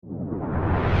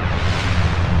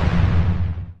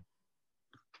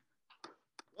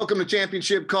Welcome to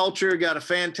Championship Culture. Got a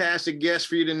fantastic guest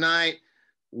for you tonight,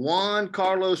 Juan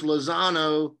Carlos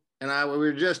Lozano. And we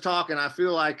were just talking. I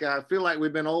feel like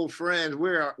we've been old friends. We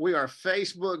are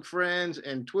Facebook friends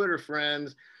and Twitter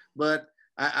friends, but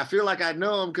I feel like I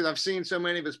know him because I've seen so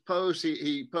many of his posts.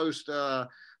 He posts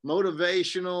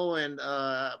motivational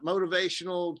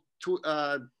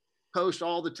posts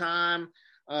all the time.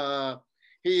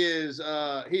 He is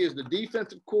the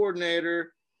defensive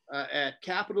coordinator at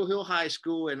Capitol Hill High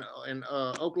School in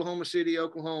Oklahoma City,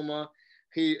 Oklahoma.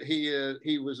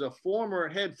 He was a former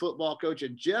head football coach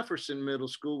at Jefferson Middle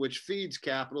School, which feeds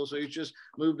Capitol. So he's just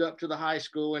moved up to the high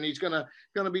school, and he's gonna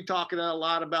be talking a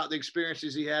lot about the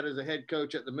experiences he had as a head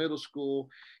coach at the middle school.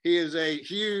 He is a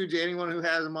huge, anyone who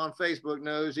has him on Facebook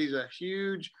knows he's a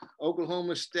huge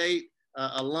Oklahoma State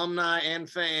alumni and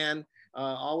fan.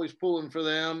 Always pulling for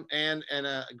them, and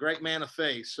a great man of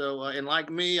faith. So, and like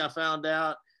me, I found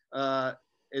out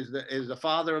is the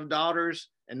father of daughters,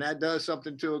 and that does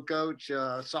something to a coach,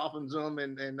 softens them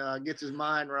and gets his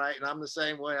mind right. And I'm the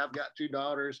same way. I've got two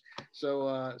daughters,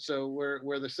 so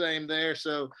we're the same there.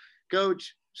 So,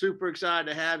 Coach, super excited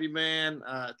to have you, man.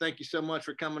 Thank you so much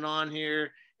for coming on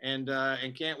here, and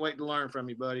can't wait to learn from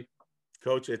you, buddy.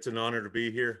 Coach, it's an honor to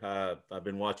be here. I've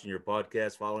been watching your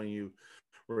podcast, following you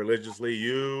religiously.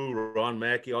 You, Ron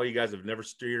Mackey, all you guys have never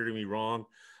steered me wrong.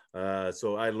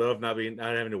 So I love not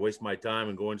having to waste my time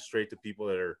and going straight to people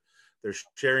they're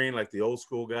sharing, like the old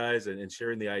school guys, and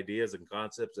sharing the ideas and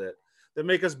concepts that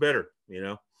make us better, you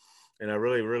know. And I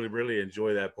really, really, really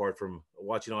enjoy that part from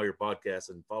watching all your podcasts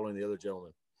and following the other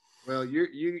gentlemen. Well,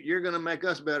 you're going to make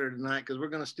us better tonight because we're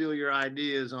going to steal your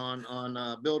ideas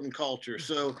on building culture.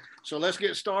 So let's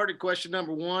get started. Question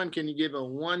number one: can you give a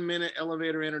 1-minute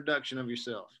elevator introduction of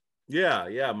yourself?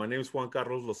 Yeah. My name is Juan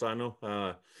Carlos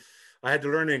Lozano. I had to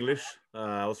learn English.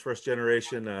 I was first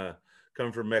generation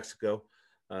coming from Mexico.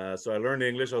 So I learned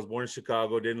English. I was born in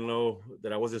Chicago. Didn't know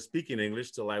that I wasn't speaking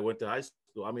English till I went to high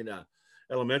school.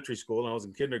 Elementary school. And I was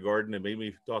in kindergarten. It made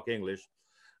me talk English.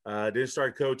 Didn't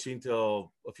start coaching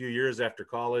till a few years after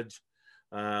college.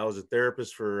 I was a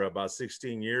therapist for about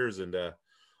 16 years. And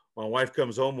my wife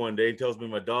comes home one day and tells me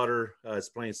my daughter is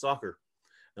playing soccer.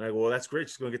 And I go, well, that's great.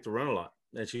 She's going to get to run a lot.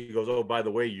 And she goes, oh, by the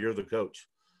way, you're the coach.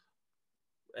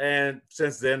 And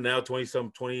since then, now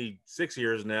 26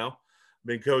 years now,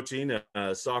 been coaching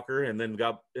soccer, and then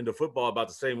got into football about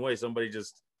the same way. Somebody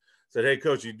just said, hey,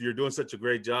 coach, you're doing such a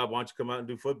great job. Why don't you come out and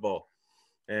do football?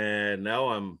 And now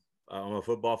I'm a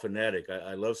football fanatic.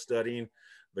 I love studying.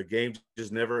 The game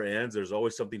just never ends. There's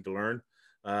always something to learn.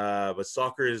 But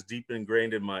soccer is deep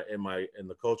ingrained in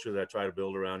the culture that I try to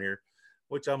build around here,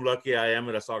 which I'm lucky I am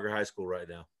at a soccer high school right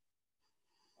now.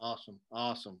 Awesome.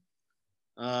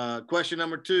 Question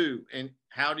number two: and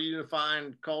how do you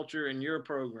define culture in your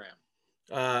program?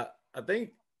 I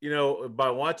think, by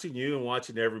watching you and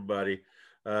watching everybody,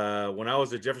 when I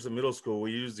was at Jefferson Middle School,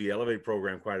 we used the Elevate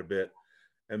program quite a bit.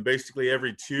 And basically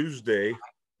every Tuesday,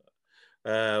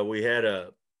 we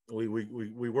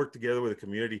worked together with the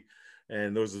community,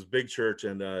 and there was this big church,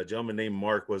 and a gentleman named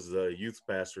Mark was the youth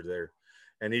pastor there.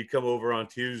 And he'd come over on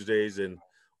Tuesdays, and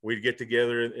we'd get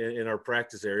together in our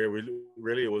practice area.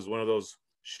 It was one of those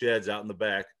sheds out in the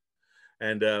back.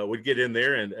 And we'd get in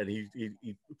there, and he'd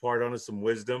impart on us some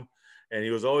wisdom. And he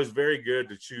was always very good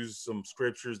to choose some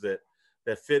scriptures that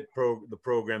fit the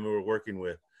program we were working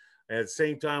with. And at the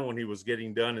same time, when he was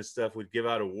getting done and stuff, we'd give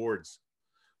out awards.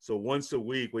 So once a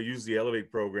week, we use the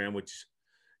Elevate program, which,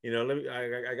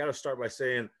 I got to start by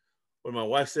saying, when my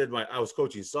wife said I was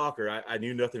coaching soccer, I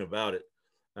knew nothing about it.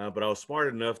 But I was smart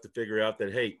enough to figure out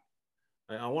that, hey,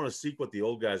 I want to seek what the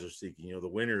old guys are seeking, the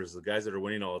winners, the guys that are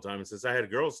winning all the time. And since I had a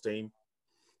girls team,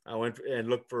 I went and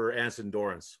looked for Anson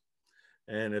Dorrance.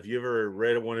 And if you ever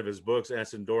read one of his books,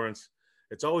 Anson Dorrance,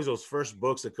 it's always those first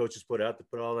books that coaches put out to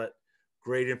put all that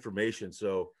great information.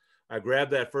 So I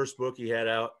grabbed that first book he had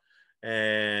out,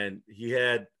 and he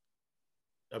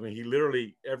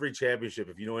literally every championship,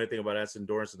 if you know anything about Anson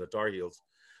Dorrance and the Tar Heels,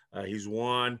 he's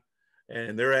won.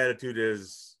 And their attitude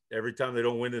is every time they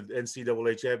don't win the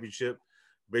NCAA championship,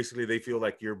 basically they feel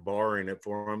like you're barring it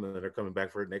for them and they're coming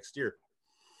back for it next year.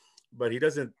 But he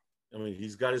doesn't,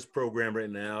 he's got his program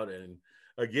written out. And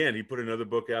again, he put another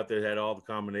book out that had all the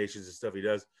combinations and stuff he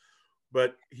does.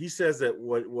 But he says that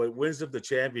what wins up the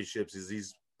championships is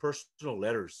these personal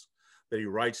letters that he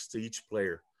writes to each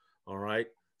player. All right.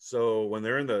 So when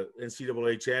they're in the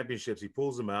NCAA championships, he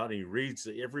pulls them out and he reads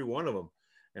every one of them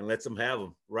and lets them have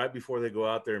them right before they go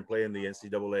out there and play in the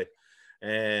NCAA.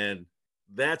 And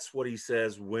that's what he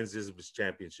says wins his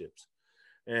championships.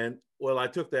 And well, I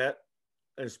took that,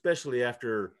 especially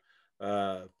after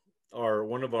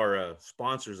one of our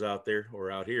sponsors out there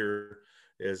or out here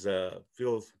is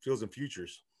Fields and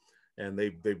Futures, and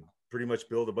they pretty much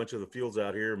build a bunch of the fields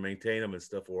out here and maintain them and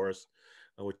stuff for us,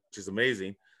 which is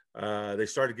amazing. They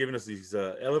started giving us these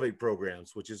Elevate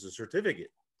programs, which is a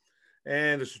certificate,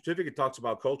 and the certificate talks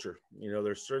about culture. You know,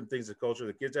 there's certain things of culture.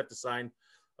 The kids have to sign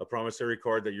a promissory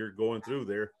card that you're going through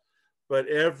there. But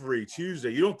every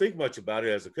Tuesday, you don't think much about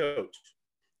it as a coach.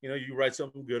 You know, you write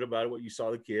something good about it, what you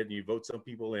saw the kid, and you vote some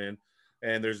people in.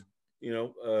 And there's, you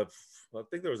know, I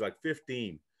think there was like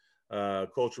 15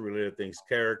 culture related things,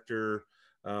 character,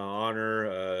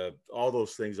 honor, all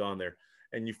those things on there.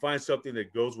 And you find something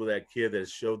that goes with that kid that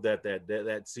showed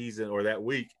that season or that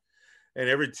week. And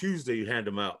every Tuesday you hand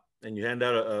them out, and you hand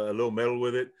out a little medal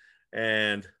with it,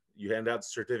 and you hand out the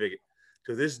certificate.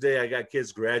 To this day, I got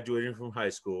kids graduating from high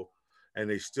school, and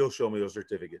they still show me those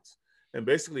certificates. And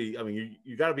basically, I mean,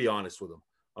 you got to be honest with them,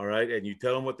 all right? And you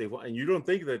tell them what they want, and you don't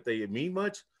think that they mean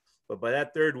much, but by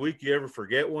that third week, you ever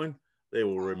forget one, they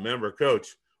will remember,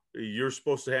 Coach, you're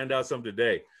supposed to hand out some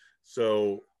today.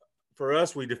 So for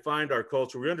us, we defined our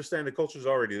culture. We understand the culture is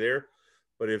already there,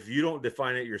 but if you don't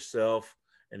define it yourself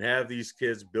and have these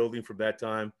kids building from that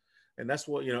time, and that's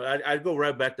what, you know, I'd go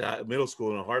right back to middle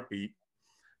school in a heartbeat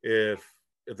if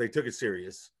they took it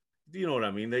serious. Do you know what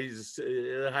I mean? They just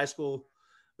high school,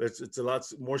 it's a lot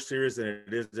more serious than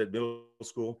it is at middle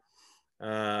school.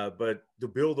 But to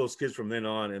build those kids from then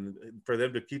on, and for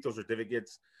them to keep those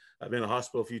certificates, I've been in the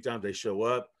hospital a few times. They show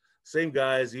up, same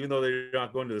guys, even though they're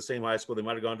not going to the same high school, they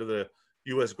might have gone to the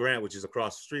U.S. Grant, which is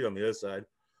across the street on the other side.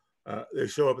 They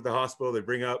show up at the hospital.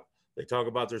 They talk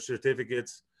about their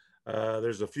certificates.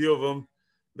 There's a few of them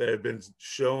that have been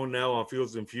shown now on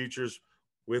Fields and Futures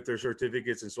with their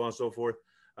certificates and so on and so forth.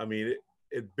 I mean,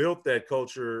 it built that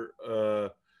culture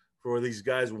for these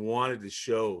guys wanted to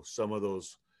show some of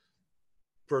those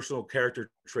personal character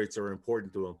traits that are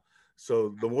important to them.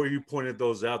 So the more you pointed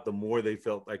those out, the more they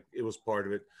felt like it was part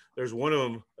of it. There's one of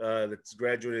them that's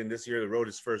graduating this year that wrote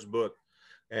his first book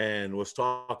and was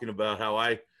talking about how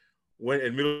I went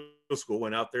in middle school,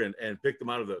 went out there and picked him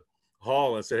out of the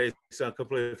hall and said, "Hey, son, come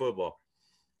play football."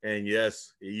 And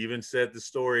yes, he even said the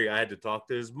story. I had to talk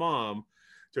to his mom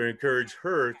to encourage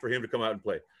her for him to come out and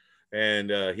play.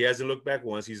 And he hasn't looked back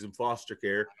once. He's in foster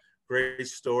care. Great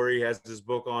story. He has his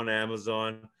book on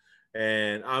Amazon.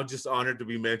 And I'm just honored to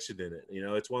be mentioned in it. You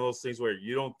know, it's one of those things where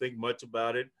you don't think much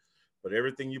about it, but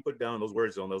everything you put down, those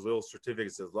words on those little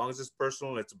certificates, as long as it's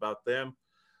personal and it's about them,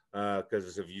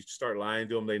 because if you start lying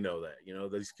to them, they know that. You know,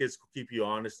 these kids keep you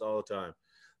honest all the time.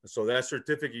 And so that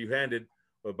certificate you handed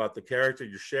about the character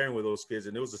you're sharing with those kids,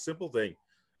 and it was a simple thing.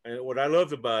 And what I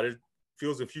loved about it,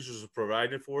 Fields and Futures was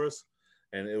providing for us,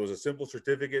 and it was a simple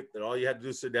certificate that all you had to do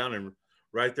is sit down and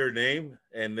write their name,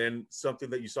 and then something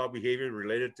that you saw behavior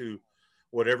related to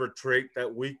whatever trait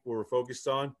that week we were focused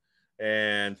on.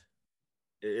 And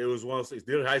it was one of those things.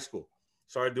 Did it at high school.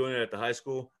 Started doing it at the high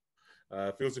school.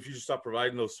 Fields and Futures stopped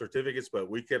providing those certificates, but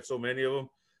we kept so many of them.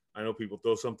 I know people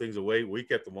throw some things away. We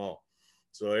kept them all.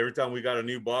 So every time we got a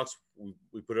new box,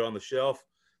 we put it on the shelf.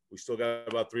 We still got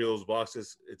about 3 of those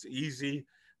boxes. It's easy.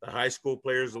 The high school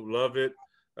players love it.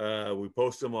 We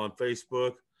post them on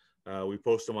Facebook. We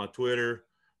post them on Twitter.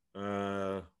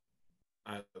 You're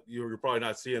probably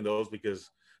not seeing those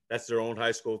because that's their own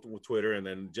high school Twitter. And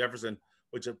then Jefferson,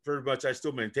 which pretty much I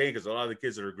still maintain because a lot of the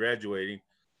kids that are graduating,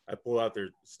 I pull out their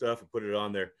stuff and put it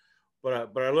on there.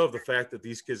 But I love the fact that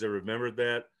these kids have remembered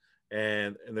that,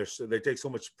 and they take so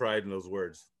much pride in those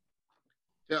words.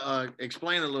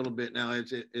 Explain a little bit now.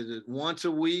 Is it once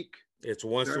a week? It's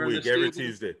once a week, every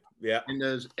Tuesday. Yeah. And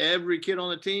does every kid on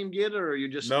the team get it, or are you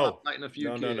just spotlighting a few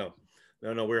kids?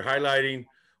 No. We're highlighting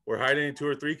 2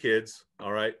 or 3 kids.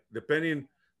 All right. Depending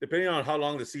on how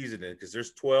long the season is, because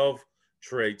there's 12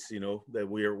 traits, you know, that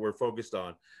we're focused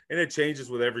on, and it changes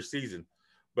with every season.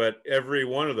 But every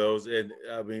one of those, and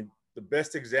I mean, the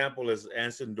best example is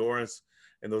Anson Dorrance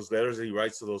and those letters that he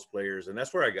writes to those players, and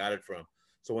that's where I got it from.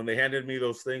 So when they handed me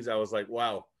those things, I was like,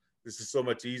 wow, this is so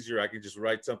much easier. I can just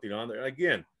write something on there. And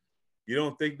again, you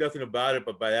don't think nothing about it,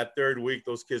 but by that 3rd week,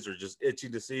 those kids are just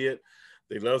itching to see it.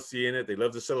 They love seeing it. They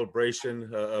love the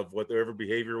celebration of whatever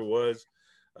behavior was.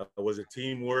 Was it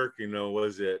teamwork? You know,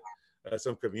 was it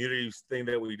some community thing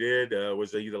that we did?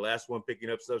 Was it the last one picking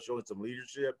up stuff, showing some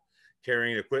leadership,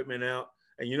 carrying equipment out?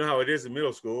 And you know how it is in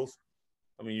middle schools.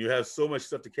 I mean, you have so much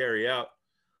stuff to carry out.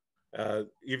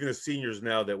 Even the seniors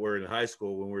now that were in high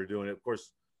school when we were doing it, of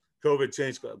course, COVID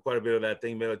changed quite a bit of that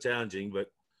thing, made it challenging.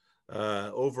 But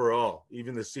overall,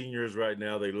 even the seniors right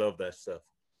now, they love that stuff.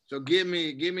 So give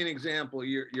me an example.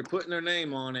 You're putting their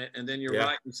name on it, and then you're Yeah.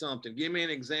 writing something. Give me an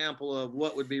example of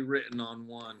what would be written on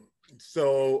one.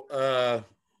 So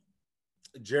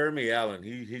Jeremy Allen,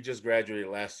 he just graduated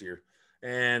last year,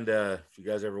 and if you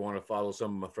guys ever want to follow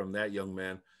some from that young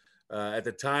man, at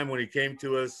the time when he came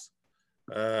to us,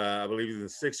 I believe he was in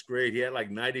sixth grade, he had like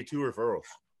 92 referrals.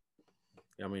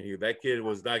 I mean, that kid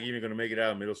was not even going to make it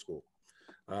out of middle school.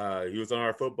 He was on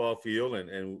our football field, and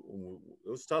it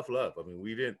was tough love. I mean,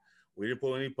 we didn't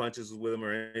pull any punches with him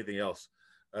or anything else.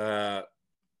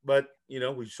 But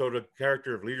we showed a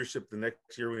character of leadership the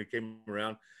next year when he came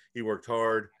around. He worked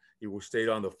hard. He stayed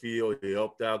on the field. He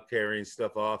helped out carrying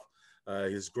stuff off.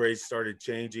 His grades started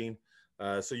changing.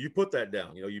 So you put that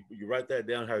down. You write that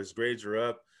down, how his grades are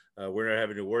up. We're not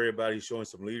having to worry about it. He's showing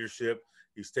some leadership.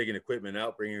 He's taking equipment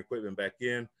out, bringing equipment back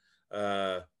in.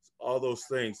 All those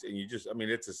things. And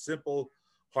it's a simple,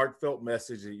 heartfelt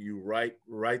message that you write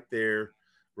right there,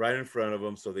 right in front of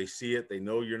them. So they see it. They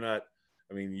know you're not,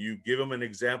 you give them an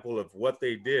example of what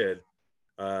they did.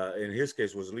 In his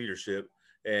case was leadership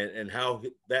and how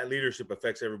that leadership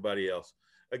affects everybody else.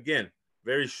 Again,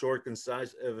 very short,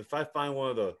 concise. If I find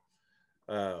one of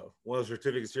the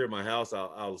certificates here at my house,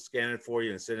 I'll scan it for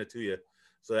you and send it to you.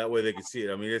 So that way they can see it.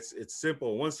 It's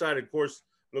simple. One side, of course,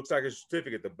 looks like a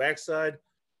certificate. The back side,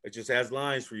 it just has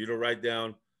lines for you to write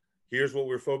down. Here's what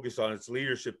we're focused on. It's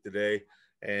leadership today.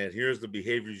 And here's the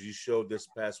behaviors you showed this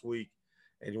past week.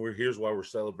 And here's why we're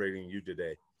celebrating you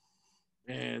today.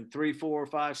 And 3, 4, or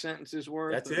 5 sentences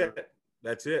worth.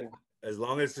 That's it. As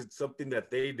long as it's something that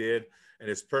they did and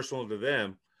it's personal to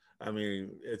them.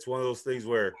 It's one of those things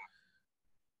where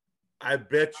I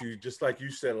bet you, just like you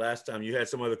said last time, you had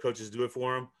some other coaches do it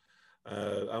for them.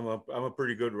 I'm a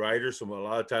pretty good writer, so a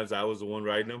lot of times I was the one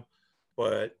writing them.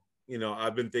 But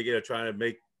I've been thinking of trying to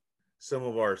make some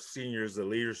of our seniors, the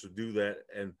leaders, to do that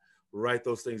and write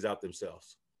those things out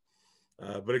themselves.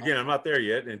 But again, I'm not there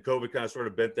yet, and COVID kind of sort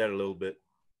of bent that a little bit.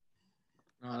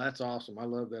 Oh, that's awesome. I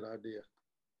love that idea.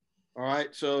 All right.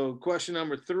 So question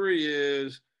number 3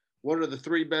 is, what are the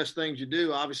 3 best things you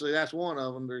do? Obviously, that's one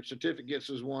of them. The certificates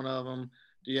is one of them.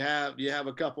 Do you have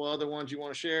a couple other ones you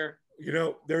want to share?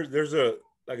 There's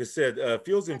like I said,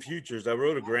 Fields and Futures. I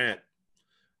wrote a grant,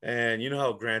 and you know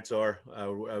how grants are. I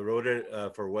wrote it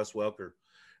for Wes Welker,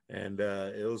 and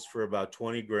it was for about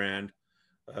 $20,000.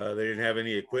 They didn't have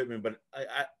any equipment, but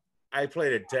I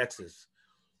played in Texas.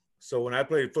 So when I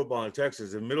played football in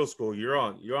Texas in middle school, you're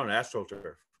on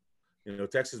AstroTurf.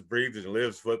 Texas breathes and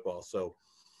lives football. So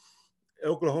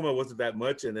Oklahoma wasn't that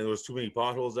much, and there was too many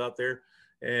potholes out there.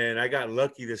 And I got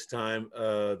lucky this time.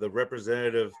 The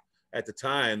representative at the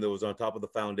time that was on top of the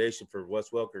foundation for Wes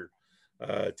Welker,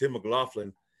 Tim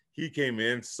McLaughlin, he came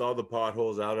in, saw the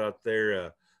potholes out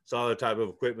there, saw the type of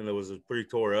equipment that was pretty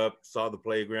tore up, saw the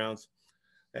playgrounds,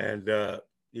 and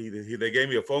they gave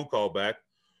me a phone call back,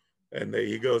 and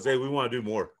he goes, "Hey, we want to do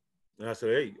more." And I said,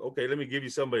 "Hey, okay, let me give you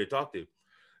somebody to talk to."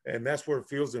 And that's where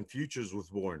Fields and Futures was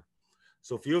born.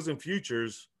 So Fields and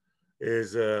Futures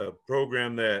is a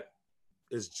program that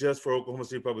is just for Oklahoma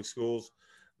City Public Schools.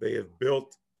 They have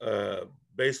built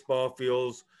baseball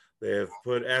fields. They have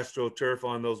put AstroTurf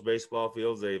on those baseball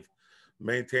fields. They've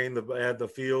maintained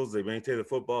the fields. They maintain the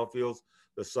football fields,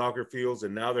 the soccer fields,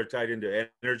 and now they're tied into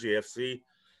Energy FC.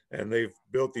 And they've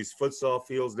built these futsal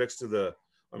fields next to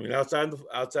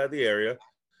outside the area.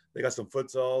 They got some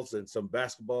futsals and some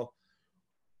basketball.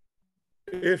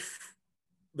 If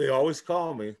they always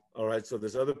call me, all right, so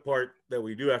this other part that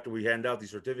we do after we hand out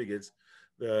these certificates,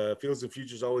 the Fields and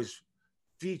Futures always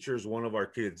features one of our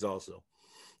kids also.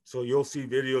 So you'll see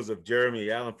videos of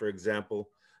Jeremy Allen, for example.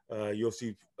 You'll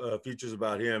see features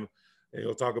about him, and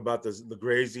he'll talk about the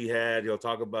grades he had. He'll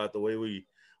talk about the way we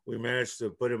managed to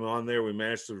put him on there. We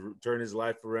managed to turn his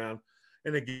life around.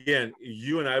 And again,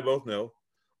 you and I both know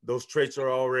those traits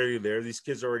are already there. These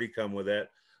kids already come with that.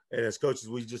 And as coaches,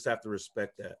 we just have to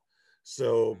respect that.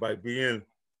 So by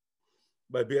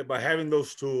having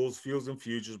those tools, Fields and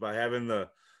Futures, by having the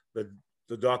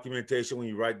documentation when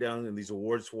you write down in these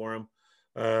awards for them,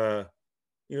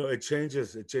 it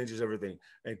changes everything.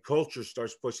 And culture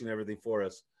starts pushing everything for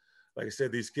us. Like I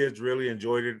said, these kids really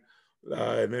enjoyed it.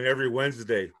 And then every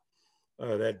Wednesday,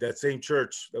 that same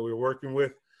church that we were working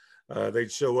with, they'd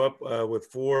show up with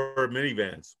 4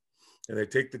 minivans, and they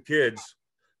take the kids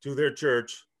to their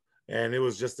church, and it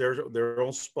was just their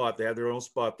own spot. They had their own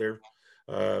spot there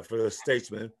for the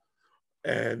statesmen,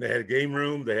 and they had a game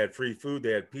room. They had free food.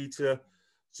 They had pizza.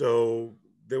 So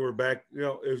they were back.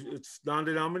 It's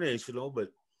non-denominational,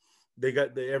 but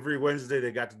every Wednesday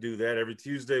they got to do that. Every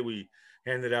Tuesday we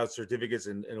handed out certificates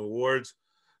and awards.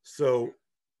 So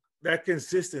that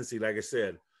consistency, like I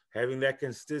said, having that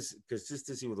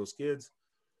consistency with those kids,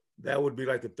 that would be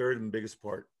like the third and biggest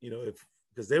part,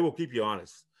 because they will keep you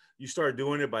honest. You start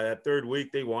doing it, by that third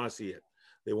week, they want to see it.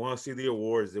 They want to see the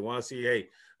awards. They want to see, hey,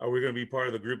 are we going to be part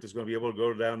of the group that's going to be able to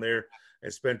go down there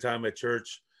and spend time at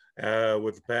church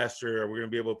with the pastor? Are we going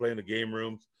to be able to play in the game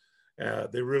rooms?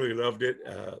 They really loved it.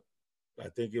 I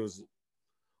think it was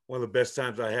one of the best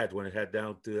times I had when it had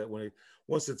down to that.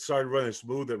 Once it started running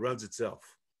smooth, it runs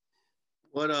itself.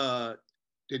 What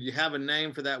did you have a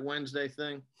name for that Wednesday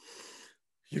thing?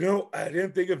 I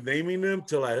didn't think of naming them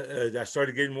till I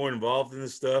started getting more involved in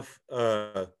this stuff.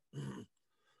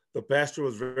 The pastor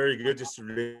was very good, just to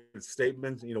read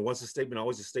statements. Once a statement,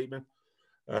 always a statement.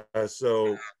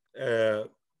 So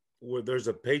there's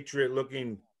a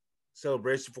patriot-looking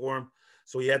celebration for him.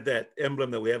 So he had that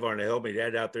emblem that we have on the helmet. He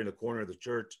had it out there in the corner of the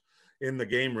church in the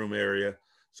game room area.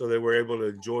 So they were able to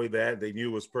enjoy that. They knew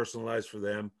it was personalized for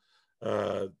them.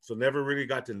 So never really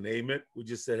got to name it. We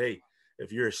just said, hey,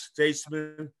 if you're a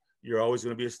statesman, you're always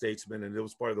going to be a statesman. And it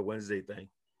was part of the Wednesday thing.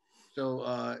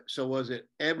 So was it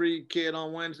every kid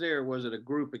on Wednesday, or was it a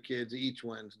group of kids each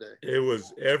Wednesday? It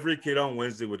was every kid on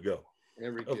Wednesday would go.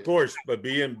 Every kid. Of course, but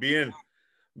being that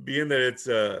it's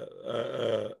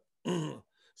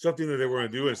something that they were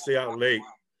going to do and stay out late,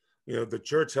 the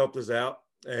church helped us out,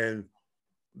 and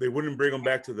they wouldn't bring them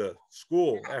back to the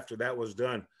school after that was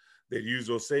done. They'd use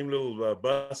those same little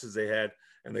buses they had,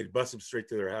 and they'd bus them straight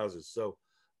to their houses. So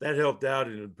that helped out,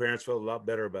 and the parents felt a lot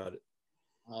better about it.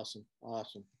 Awesome.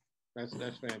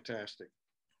 That's fantastic.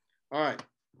 All right.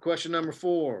 Question number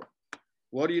 4.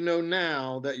 What do you know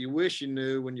now that you wish you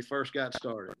knew when you first got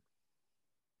started?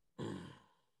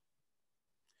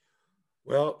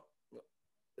 Well,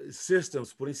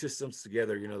 putting systems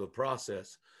together, the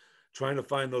process, trying to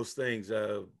find those things,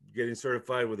 getting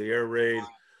certified with the air raid,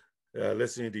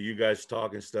 listening to you guys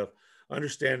talk and stuff,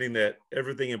 understanding that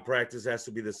everything in practice has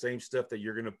to be the same stuff that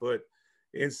you're going to put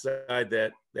inside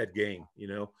that game,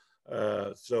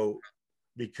 so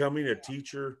becoming a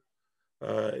teacher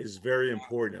is very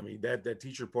important. I mean, that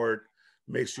teacher part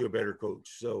makes you a better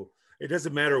coach. So it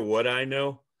doesn't matter what I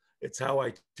know, it's how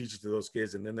I teach it to those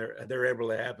kids, and then they're able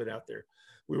to have it out there.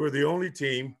 We were the only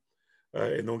team,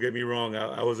 and don't get me wrong,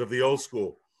 I was of the old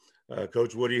school,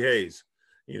 Coach Woody Hayes.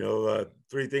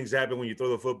 3 things happen when you throw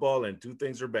the football, and 2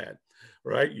 things are bad,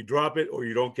 right? You drop it, or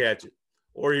you don't catch it,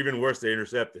 or even worse, they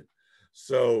intercept it.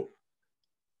 So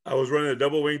I was running a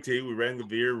double wing tee. We ran the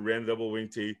veer, we ran the double wing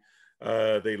tee.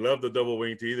 They loved the double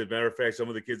wing tee. As a matter of fact, some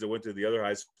of the kids that went to the other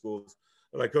high schools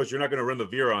are like, Coach, you're not going to run the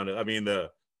veer on it. I mean, the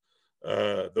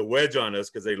wedge on us,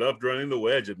 because they loved running the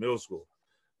wedge at middle school.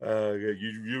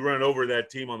 You run over that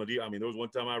team on the deep. I mean, there was one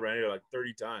time I ran it like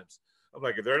 30 times. I'm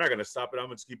like, if they're not going to stop it, I'm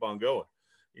going to keep on going,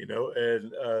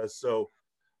 And so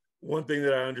one thing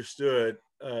that I understood,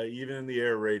 even in the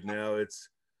air raid now, it's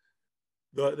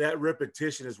that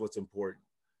repetition is what's important.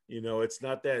 It's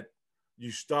not that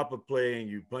you stop a play and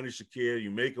you punish a kid,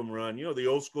 you make them run, the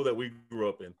old school that we grew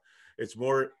up in. It's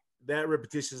more that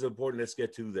repetition is important. Let's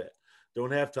get to that.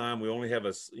 Don't have time. We only have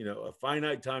a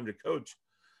finite time to coach.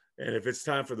 And if it's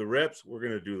time for the reps, we're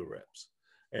going to do the reps.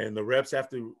 And the reps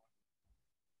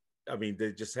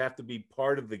they just have to be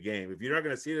part of the game. If you're not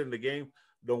going to see it in the game,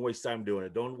 don't waste time doing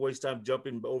it. Don't waste time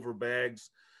jumping over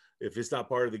bags. If it's not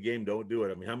part of the game, don't do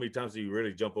it. I mean, how many times do you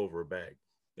really jump over a bag?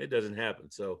 It doesn't happen.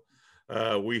 So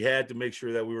we had to make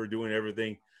sure that we were doing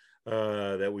everything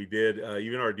that we did,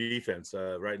 even our defense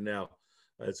right now.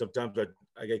 Sometimes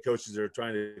I get coaches that are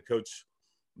trying to coach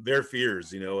their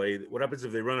fears. What happens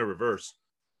if they run a reverse?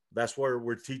 That's where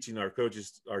we're teaching our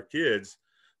coaches, our kids,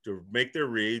 to make their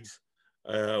reads.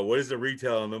 What is the read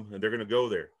telling them? And they're going to go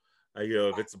there.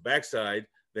 If it's a backside,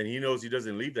 then he knows he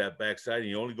doesn't leave that backside, and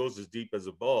he only goes as deep as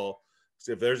a ball.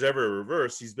 So if there's ever a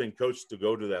reverse, he's been coached to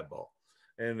go to that ball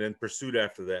and then pursued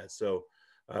after that. So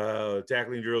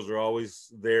tackling drills are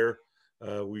always there.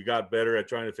 We got better at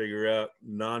trying to figure out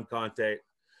non-contact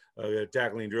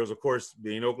tackling drills. Of course,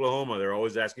 being Oklahoma, they're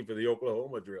always asking for the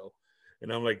Oklahoma drill.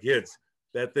 And I'm like, kids,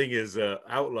 that thing is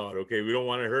outlawed. Okay, we don't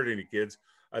want to hurt any kids.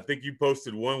 I think you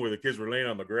posted one where the kids were laying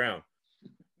on the ground.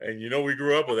 And we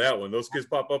grew up with that one. Those kids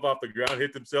pop up off the ground,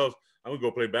 hit themselves. I'm going to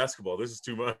go play basketball. This is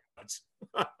too much.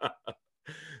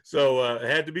 So I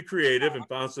had to be creative and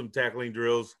found some tackling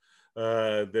drills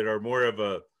that are more of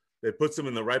that puts them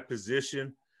in the right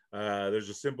position. There's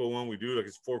a simple one we do, like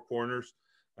it's 4 corners.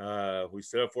 We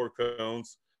set up 4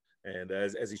 cones. And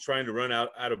as he's trying to run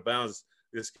out of bounds,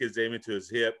 this kid's aiming to his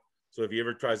hip. So if he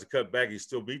ever tries to cut back, he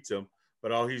still beats him.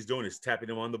 But all he's doing is tapping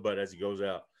him on the butt as he goes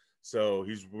out. So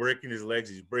he's breaking his legs.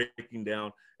 He's breaking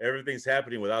down. Everything's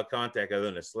happening without contact other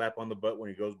than a slap on the butt when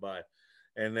he goes by.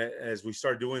 And that, as we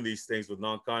start doing these things with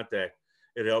non-contact,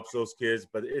 it helps those kids.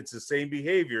 But it's the same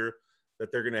behavior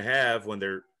that they're going to have when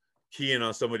they're keying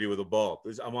on somebody with a ball.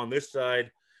 I'm on this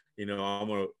side, you know, I'm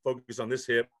going to focus on this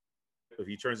hip. If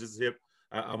he turns his hip,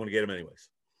 I'm going to get him anyways.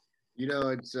 You know,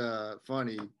 it's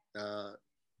funny.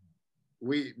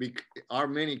 Our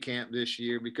mini camp this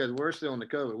year, because we're still in the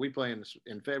COVID, we play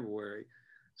in February.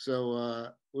 So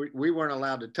we weren't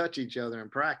allowed to touch each other in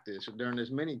practice during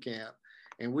this mini camp.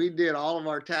 And we did all of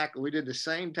our tackle. We did the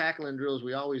same tackling drills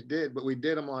we always did, but we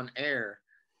did them on air.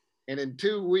 And in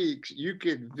 2 weeks, you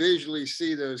could visually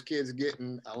see those kids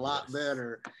getting a lot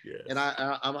better. Yes. And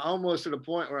I'm almost to the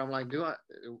point where I'm like,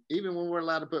 even when we're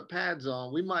allowed to put pads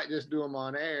on, we might just do them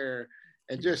on air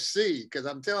and just see. Because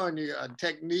I'm telling you,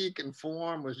 technique and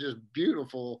form was just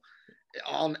beautiful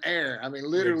on air. I mean,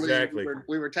 literally, exactly.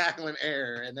 we were tackling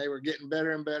air, and they were getting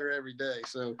better and better every day.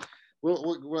 So,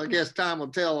 well, I guess time will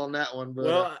tell on that one. But,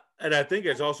 well, and I think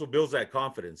it also builds that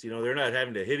confidence. You know, they're not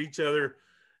having to hit each other,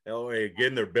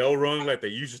 getting their bell rung like they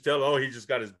used to tell. Oh, he just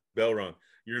got his bell rung.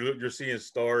 You're seeing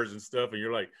stars and stuff, and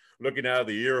you're like looking out of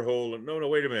the ear hole. And no,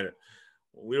 wait a minute.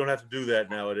 We don't have to do that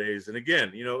nowadays. And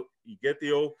again, you know, you get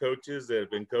the old coaches that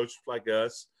have been coached like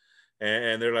us,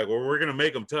 and they're like, well, we're going to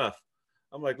make them tough.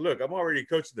 I'm like, look, I'm already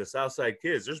coaching the Southside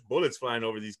kids. There's bullets flying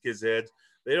over these kids' heads.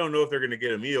 They don't know if they're going to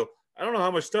get a meal. I don't know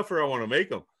how much tougher I want to make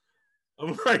them.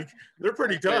 I'm like, they're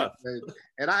pretty tough.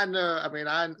 And I know, I mean,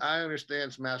 I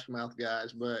understand smash mouth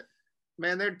guys, but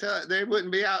man, they're tough. They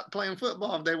wouldn't be out playing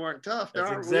football if they weren't tough.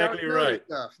 That's exactly right.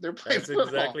 Tough. They're playing That's football.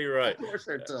 Exactly right. Of course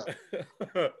they're tough.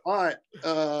 All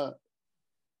right.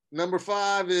 Number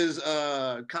 5 is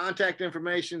contact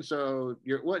information. So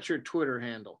what's your Twitter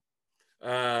handle?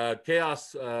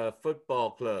 Chaos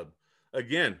Football Club.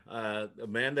 Again, a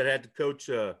man that had to coach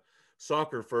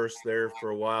soccer first there for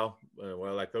a while.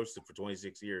 Well, I coached it for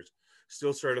 26 years.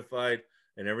 Still certified,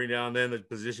 and every now and then the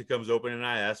position comes open and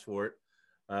I ask for it.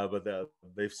 But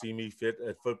they've seen me fit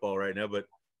at football right now. But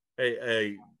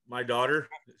hey, my daughter,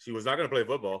 she was not going to play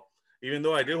football, even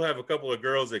though I do have a couple of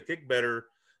girls that kick better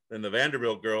than the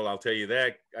Vanderbilt girl. I'll tell you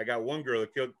that. I got one girl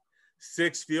that killed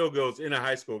 6 field goals in a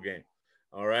high school game.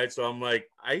 All right. So I'm like,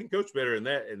 I can coach better than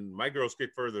that. And my girls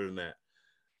kick further than that.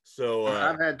 So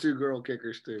I've had 2 girl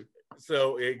kickers too.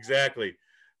 So exactly.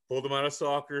 Pulled them out of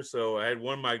soccer. So I had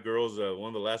one of my girls, one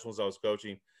of the last ones I was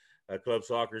coaching at club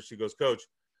soccer. She goes, Coach,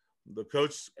 the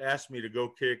coach asked me to go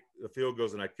kick the field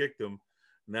goals and I kicked them.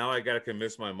 Now I got to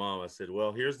convince my mom. I said,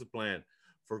 well, here's the plan.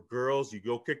 For girls, you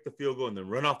go kick the field goal and then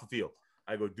run off the field.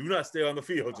 I go, do not stay on the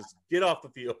field. Just get off the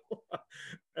field.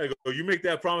 I go, you make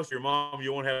that promise to your mom,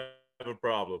 you won't have a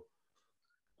problem.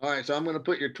 All right, so I'm going to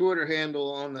put your Twitter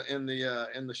handle on in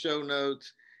the show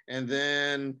notes, and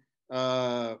then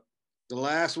the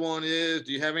last one is: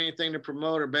 do you have anything to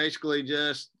promote, or basically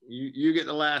just you get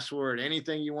the last word?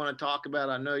 Anything you want to talk about?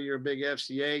 I know you're a big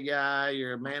FCA guy.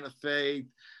 You're a man of faith,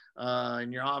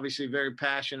 and you're obviously very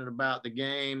passionate about the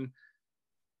game.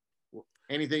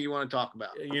 Anything you want to talk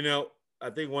about? You know,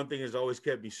 I think one thing has always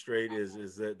kept me straight is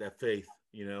that faith.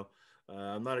 You know,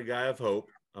 I'm not a guy of hope.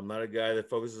 I'm not a guy that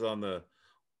focuses on the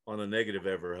negative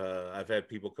ever. I've had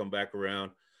people come back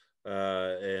around,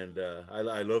 and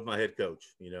I love my head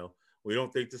coach. You know, we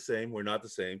don't think the same. We're not the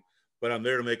same, but I'm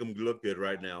there to make them look good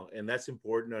right now. And that's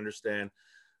important to understand,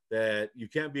 that you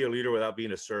can't be a leader without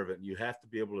being a servant. You have to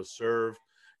be able to serve.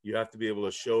 You have to be able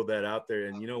to show that out there.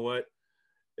 And you know what?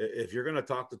 If you're going to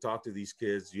talk to these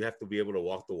kids, you have to be able to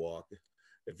walk the walk.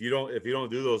 If you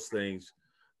don't do those things,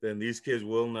 then these kids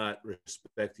will not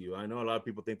respect you. I know a lot of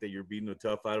people think that you're beating the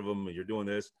tough out of them and you're doing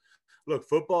this. Look,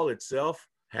 football itself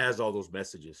has all those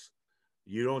messages.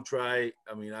 You don't try.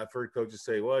 I mean, I've heard coaches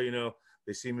say, well, you know,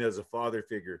 they see me as a father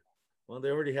figure. Well, they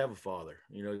already have a father.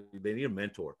 You know, they need a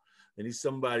mentor. They need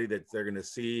somebody that they're going to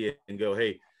see and go,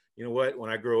 hey, you know what? When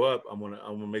I grow up, I'm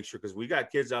gonna make sure, because we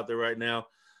got kids out there right now,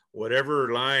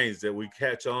 whatever lines that we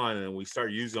catch on and we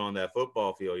start using on that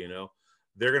football field, you know,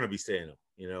 they're going to be saying them,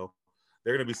 you know.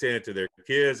 They're going to be saying it to their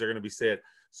kids. They're going to be saying,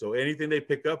 so anything they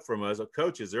pick up from us,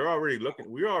 coaches, they're already looking.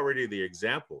 We're already the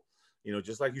example. You know,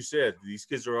 just like you said, these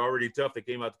kids are already tough. They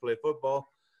came out to play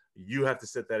football. You have to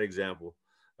set that example.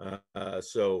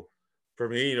 So for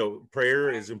me, you know,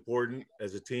 prayer is important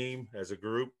as a team, as a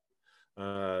group.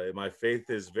 My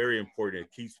faith is very important.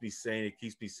 It keeps me sane. It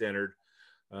keeps me centered.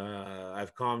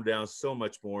 I've calmed down so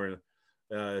much more,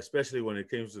 especially when it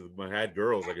came to my had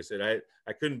girls. Like I said,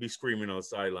 I couldn't be screaming on the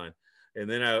sideline. And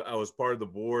then I was part of the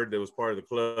board that was part of the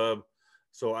club.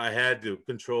 So I had to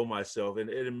control myself. And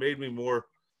it made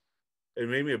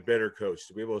me a better coach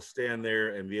to be able to stand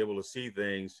there and be able to see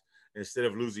things instead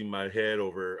of losing my head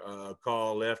over a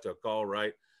call left, a call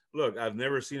right. look, I've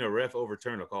never seen a ref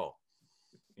overturn a call,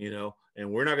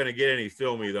 and we're not going to get any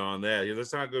film either on that.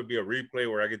 There's not going to be a replay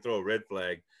where I can throw a red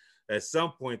flag. At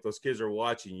some point, those kids are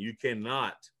watching. You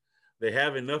cannot. They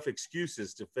have enough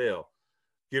excuses to fail.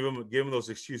 Give them those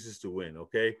excuses to win,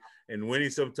 okay? And winning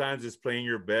sometimes is playing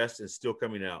your best and still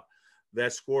coming out.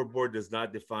 That scoreboard does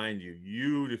not define you.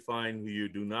 You define who you.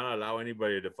 Do not allow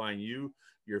anybody to define you,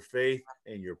 your faith,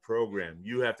 and your program.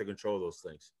 You have to control those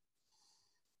things.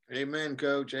 Amen,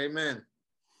 Coach. Amen.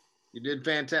 You did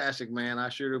fantastic, man. I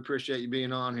sure do appreciate you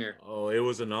being on here. Oh, it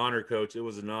was an honor, Coach. It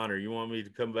was an honor. You want me to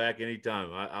come back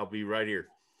anytime, I'll be right here.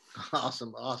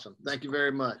 Awesome. Awesome. Thank you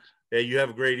very much. Hey, you have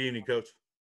a great evening, Coach.